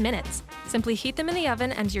around 10 minutes. Simply heat them in the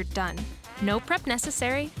oven and you're done. No prep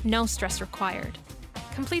necessary, no stress required.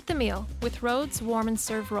 Complete the meal with Rhodes Warm and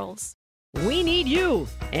Serve rolls. We need you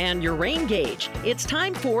and your rain gauge. It's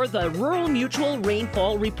time for the Rural Mutual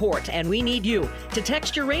Rainfall Report, and we need you to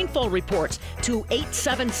text your rainfall reports to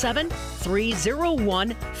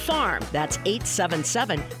 877-301-FARM. That's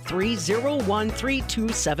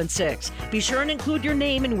 877-301-3276. Be sure and include your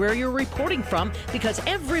name and where you're reporting from, because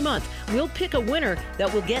every month we'll pick a winner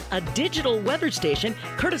that will get a digital weather station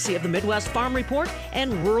courtesy of the Midwest Farm Report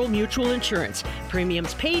and Rural Mutual Insurance.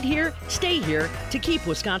 Premiums paid here, stay here to keep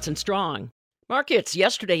Wisconsin strong. Markets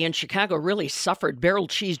yesterday in Chicago really suffered. Barrel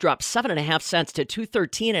cheese dropped 7.5 cents to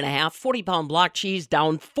 $2.13.5. 40-pound block cheese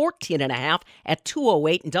down 14.5 at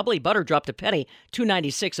 $2.08, and doubly butter dropped a penny,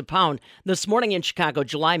 $2.96 a pound. This morning in Chicago,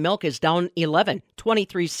 July milk is down 11,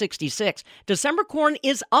 $23.66. December corn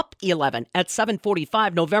is up 11 at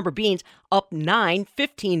 $7.45. November beans up 9,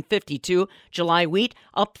 $15.52. July wheat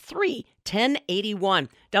up 3, $10.81.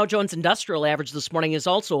 Dow Jones Industrial Average this morning is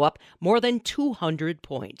also up more than 200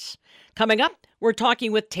 points. Coming up, we're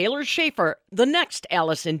talking with Taylor Schaefer, the next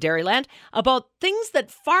Alice in Dairyland, about things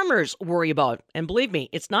that farmers worry about. And believe me,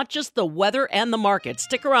 it's not just the weather and the market.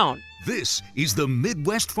 Stick around. This is the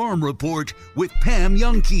Midwest Farm Report with Pam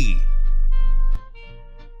Jahnke.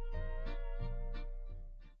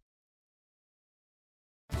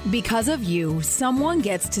 Because of you, someone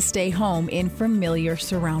gets to stay home in familiar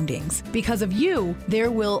surroundings. Because of you, there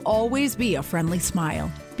will always be a friendly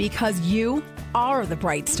smile. Because you are the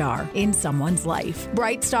bright star in someone's life.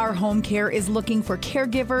 Bright Star Home Care is looking for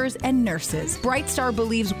caregivers and nurses. Bright Star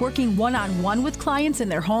believes working one-on-one with clients in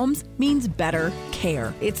their homes means better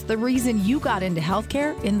care. It's the reason you got into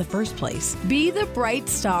healthcare in the first place. Be the bright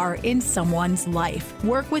star in someone's life.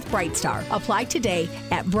 Work with Bright Star. Apply today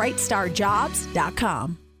at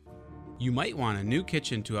brightstarjobs.com. You might want a new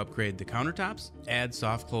kitchen to upgrade the countertops, add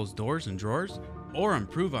soft close doors and drawers, or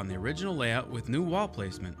improve on the original layout with new wall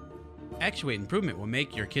placement. Actuate Improvement will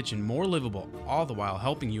make your kitchen more livable, all the while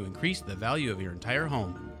helping you increase the value of your entire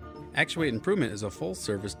home. Actuate Improvement is a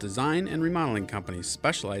full-service design and remodeling company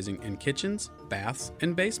specializing in kitchens, baths,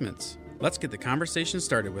 and basements. Let's get the conversation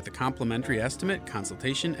started with a complimentary estimate,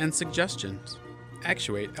 consultation, and suggestions.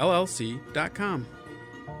 ActuateLLC.com.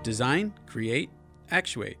 Design, create,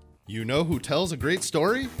 Actuate. You know who tells a great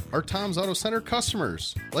story? Our Tom's Auto Center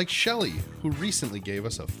customers, like Shelly, who recently gave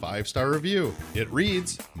us a 5-star review. It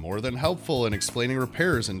reads, "More than helpful in explaining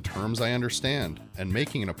repairs in terms I understand and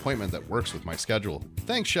making an appointment that works with my schedule."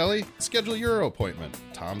 Thanks, Shelly. Schedule your appointment.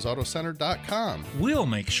 Tom'sAutoCenter.com. We'll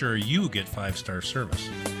make sure you get 5-star service.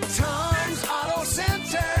 Tom's Auto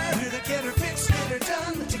Center. We're the get her fixed, get her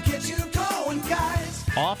done to get you going, guys.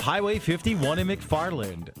 Off Highway 51 in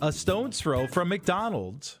McFarland, a stone's throw from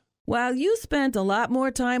McDonald's. While you spent a lot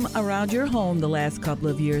more time around your home the last couple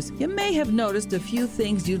of years, you may have noticed a few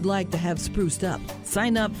things you'd like to have spruced up.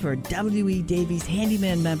 Sign up for W.E. Davies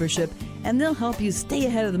Handyman membership, and they'll help you stay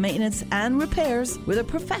ahead of the maintenance and repairs with a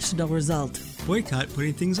professional result. Boycott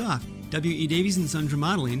putting things off. W.E. Davies & Sons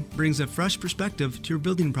Remodeling brings a fresh perspective to your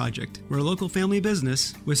building project. We're a local family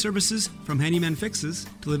business with services from handyman fixes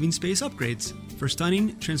to living space upgrades. For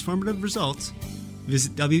stunning, transformative results,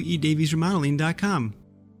 visit WEDaviesRemodeling.com.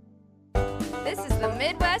 This is the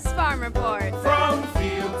Midwest Farm Report. From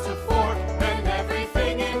field to fork and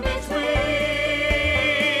everything in between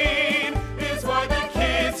is why the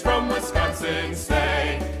kids from Wisconsin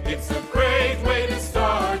say it's a great way to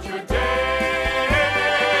start your day.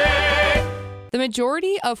 The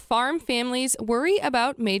majority of farm families worry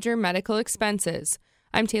about major medical expenses.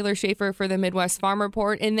 I'm Taylor Schaefer for the Midwest Farm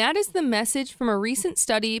Report, and that is the message from a recent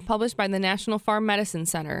study published by the National Farm Medicine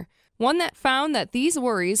Center, one that found that these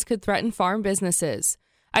worries could threaten farm businesses.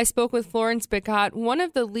 I spoke with Florence Bickott, one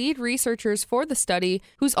of the lead researchers for the study,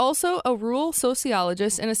 who's also a rural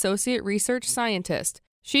sociologist and associate research scientist.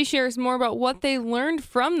 She shares more about what they learned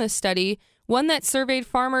from the study, one that surveyed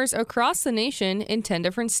farmers across the nation in 10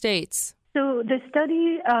 different states. So the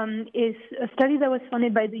study is a study that was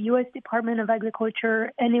funded by the U.S. Department of Agriculture,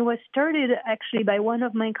 and it was started actually by one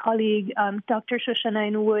of my colleagues, Dr. Shoshana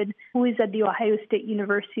Inwood, who is at The Ohio State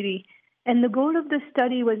University. And the goal of the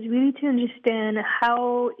study was really to understand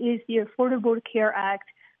how is the Affordable Care Act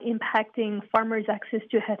impacting farmers' access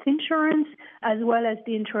to health insurance, as well as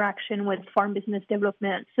the interaction with farm business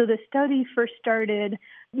development. So the study first started,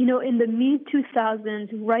 in the mid-2000s,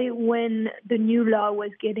 right when the new law was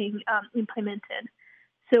getting implemented.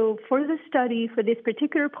 So for the study, for this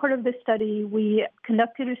particular part of the study, we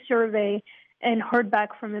conducted a survey and heard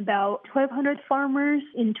back from about 1,200 farmers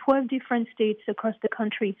in 12 different states across the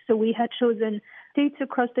country. So we had chosen states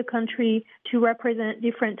across the country to represent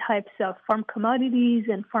different types of farm commodities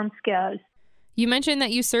and farm scales. You mentioned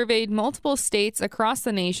that you surveyed multiple states across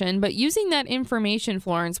the nation, but using that information,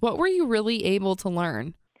 Florence, what were you really able to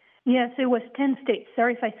learn? Yes, it was 10 states.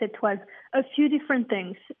 Sorry if I said 12. A few different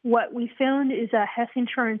things. What we found is that health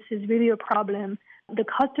insurance is really a problem. The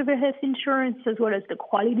cost of a health insurance, as well as the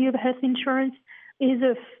quality of health insurance, is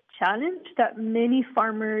a challenge that many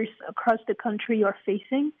farmers across the country are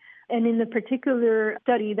facing. And in the particular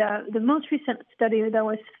study, the most recent study that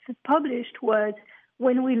was published was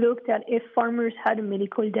when we looked at if farmers had a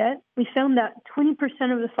medical debt. We found that 20%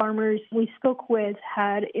 of the farmers we spoke with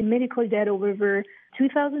had a medical debt of over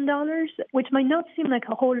 $2,000, which might not seem like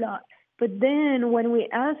a whole lot. But then when we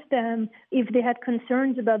asked them if they had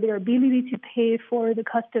concerns about their ability to pay for the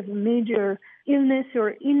cost of a major illness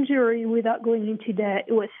or injury without going into debt,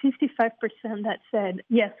 it was 55% that said,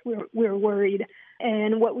 yes, we're worried.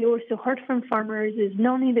 And what we also heard from farmers is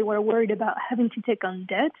not only they were worried about having to take on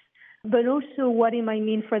debts, but also what it might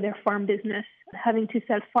mean for their farm business, having to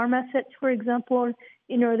sell farm assets, for example,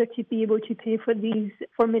 in order to be able to pay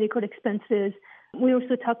for medical expenses. We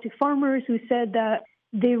also talked to farmers who said that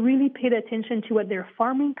they really paid attention to what their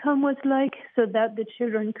farm income was like so that the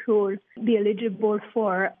children could be eligible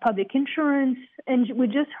for public insurance. And we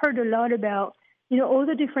just heard a lot about, all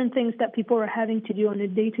the different things that people are having to do on a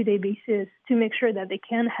day-to-day basis to make sure that they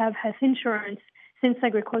can have health insurance, since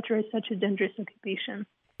agriculture is such a dangerous occupation.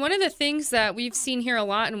 One of the things that we've seen here a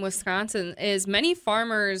lot in Wisconsin is many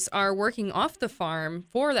farmers are working off the farm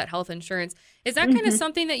for that health insurance. Is that kind of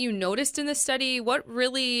something that you noticed in the study? What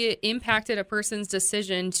really impacted a person's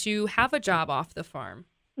decision to have a job off the farm?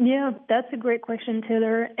 Yeah, that's a great question,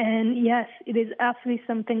 Taylor. And yes, it is absolutely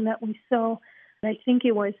something that we saw. I think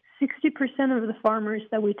it was 60% of the farmers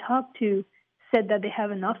that we talked to said that they have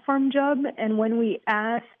an off-farm job. And when we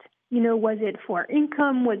asked, was it for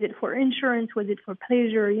income? Was it for insurance? Was it for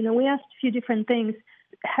pleasure? We asked a few different things.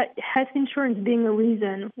 Health insurance being a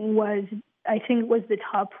reason was the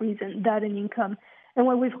top reason, that and income. And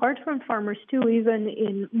what we've heard from farmers too, even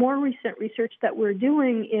in more recent research that we're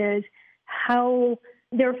doing, is how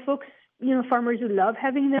there are folks, farmers who love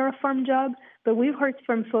having their farm job, but we've heard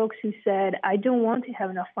from folks who said, I don't want to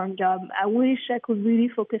have an off-farm job. I wish I could really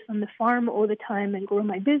focus on the farm all the time and grow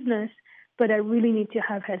my business. but I really need to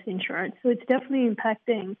have health insurance. So it's definitely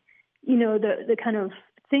impacting, the kind of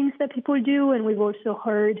things that people do. And we've also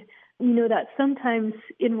heard, that sometimes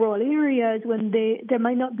in rural areas when there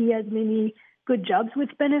might not be as many good jobs with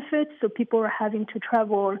benefits, so people are having to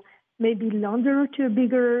travel maybe longer to a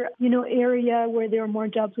bigger, area where there are more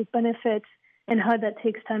jobs with benefits, and how that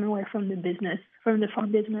takes time away from the business, from the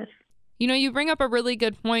farm business. You bring up a really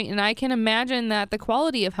good point, and I can imagine that the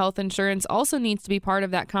quality of health insurance also needs to be part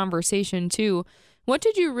of that conversation, too. What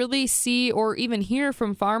did you really see or even hear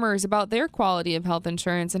from farmers about their quality of health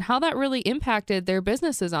insurance and how that really impacted their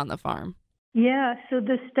businesses on the farm? Yeah, so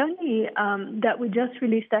the study that we just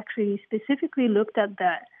released actually specifically looked at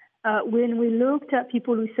that. When we looked at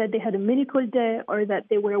people who said they had a medical debt or that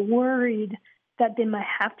they were worried that they might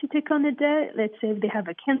have to take on a debt, let's say if they have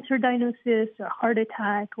a cancer diagnosis or heart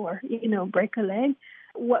attack or, break a leg,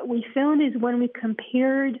 what we found is when we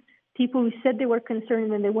compared people who said they were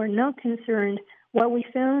concerned and they were not concerned, what we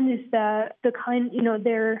found is that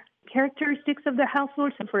their characteristics of their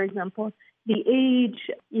household, so for example, the age,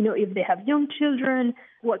 if they have young children,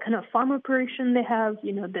 what kind of farm operation they have,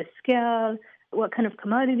 the scale, what kind of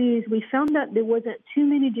commodities, we found that there wasn't too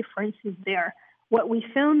many differences there. What we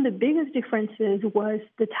found the biggest differences was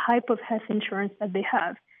the type of health insurance that they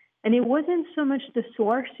have. And it wasn't so much the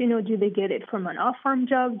source, do they get it from an off-farm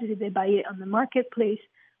job? Do they buy it on the marketplace?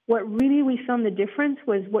 What really we found the difference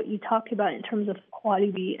was what you talked about in terms of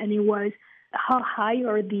quality, and it was how high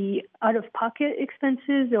are the out-of-pocket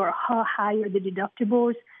expenses or how high are the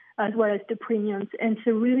deductibles as well as the premiums. And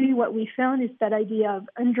so really what we found is that idea of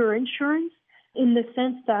underinsurance in the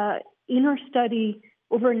sense that in our study,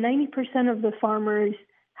 over 90% of the farmers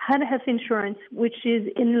had health insurance, which is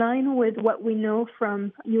in line with what we know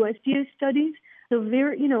from USDA studies. So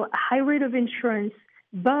very, a high rate of insurance,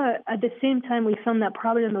 but at the same time, we found that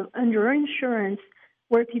problem of underinsurance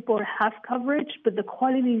where people have coverage, but the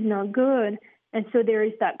quality is not good. And so there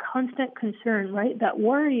is that constant concern, right? That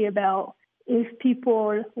worry about if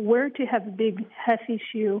people were to have a big health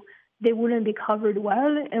issue, they wouldn't be covered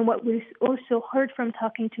well. And what we also heard from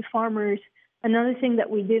talking to farmers, another thing that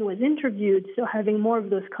we did was interviewed, so having more of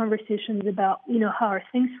those conversations about, how are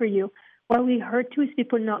things for you? What we heard too is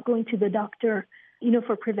people not going to the doctor,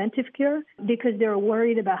 for preventive care because they're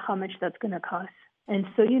worried about how much that's going to cost. And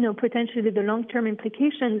so, potentially the long-term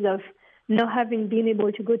implications of not having been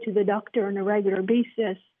able to go to the doctor on a regular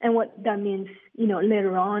basis and what that means,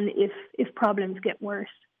 later on if problems get worse.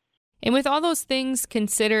 And with all those things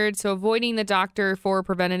considered, so avoiding the doctor for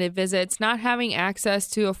preventative visits, not having access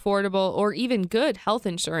to affordable or even good health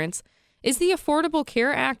insurance, is the Affordable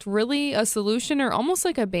Care Act really a solution or almost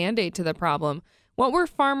like a Band-Aid to the problem? What were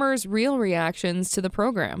farmers' real reactions to the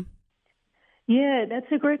program? Yeah,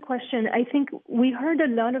 that's a great question. I think we heard a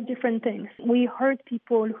lot of different things. We heard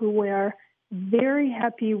people who were very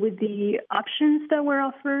happy with the options that were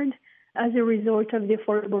offered as a result of the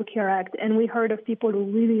Affordable Care Act, and we heard of people who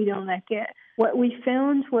really don't like it. What we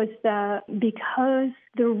found was that because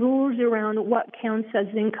the rules around what counts as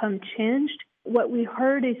income changed, what we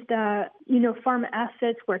heard is that, farm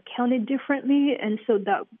assets were counted differently, and so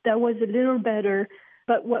that was a little better.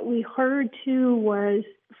 But what we heard, too, was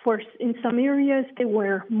in some areas, there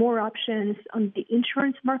were more options on the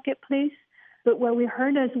insurance marketplace. But what we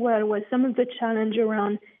heard as well was some of the challenge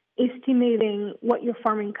around estimating what your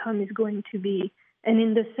farm income is going to be. And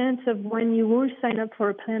in the sense of when you will sign up for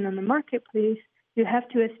a plan on the marketplace, you have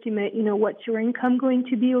to estimate, what's your income going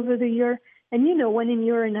to be over the year. And, when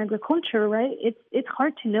you're in agriculture, right, it's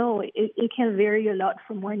hard to know. It can vary a lot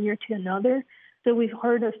from one year to another. So we've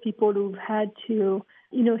heard of people who've had to,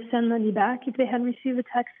 send money back if they had received a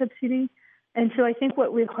tax subsidy. And so I think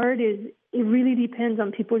what we've heard is it really depends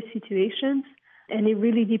on people's situations, and it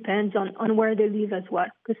really depends on where they live as well.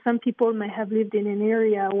 Because some people might have lived in an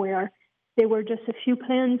area where there were just a few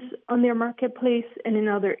plans on their marketplace, and in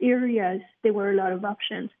other areas, there were a lot of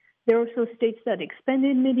options. There are also states that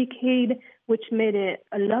expanded Medicaid, which made it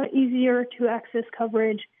a lot easier to access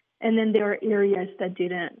coverage, and then there are areas that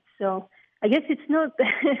didn't. So I guess it's not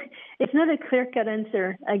a clear-cut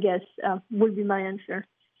answer, I guess, would be my answer.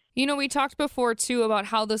 We talked before, too, about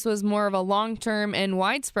how this was more of a long-term and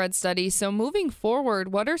widespread study. So moving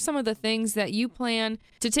forward, what are some of the things that you plan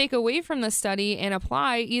to take away from the study and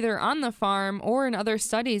apply either on the farm or in other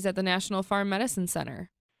studies at the National Farm Medicine Center?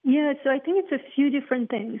 Yeah, so I think it's a few different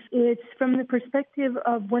things. It's from the perspective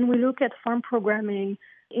of when we look at farm programming,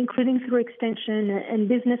 including through extension and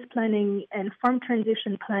business planning and farm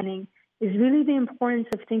transition planning, is really the importance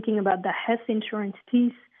of thinking about the health insurance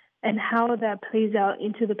piece and how that plays out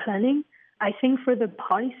into the planning. I think for the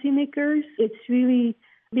policymakers, it's really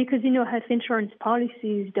Because, health insurance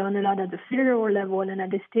policy is done a lot at the federal level and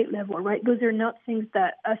at the state level, right? Those are not things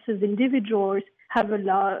that us as individuals have a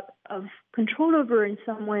lot of control over in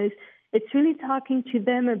some ways. It's really talking to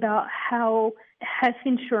them about how health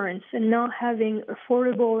insurance and not having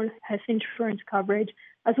affordable health insurance coverage,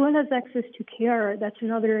 as well as access to care, that's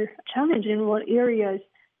another challenge in rural areas,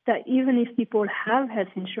 that even if people have health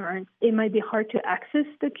insurance, it might be hard to access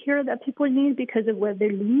the care that people need because of where they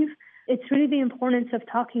live. It's really the importance of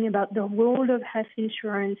talking about the role of health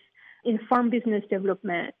insurance in farm business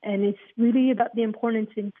development. And it's really about the importance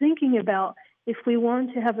in thinking about if we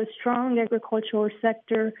want to have a strong agricultural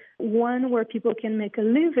sector, one where people can make a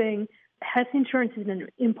living, health insurance is an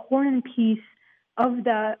important piece of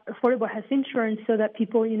that affordable health insurance so that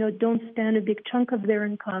people, don't spend a big chunk of their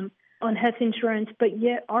income on health insurance, but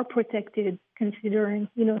yet are protected considering,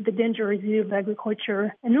 the dangers of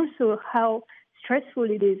agriculture and also how stressful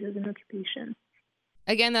it is as an occupation.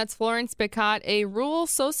 Again, that's Florence Bicott, a rural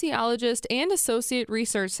sociologist and associate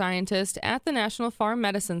research scientist at the National Farm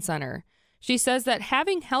Medicine Center. She says that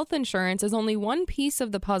having health insurance is only one piece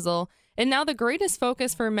of the puzzle, and now the greatest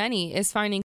focus for many is finding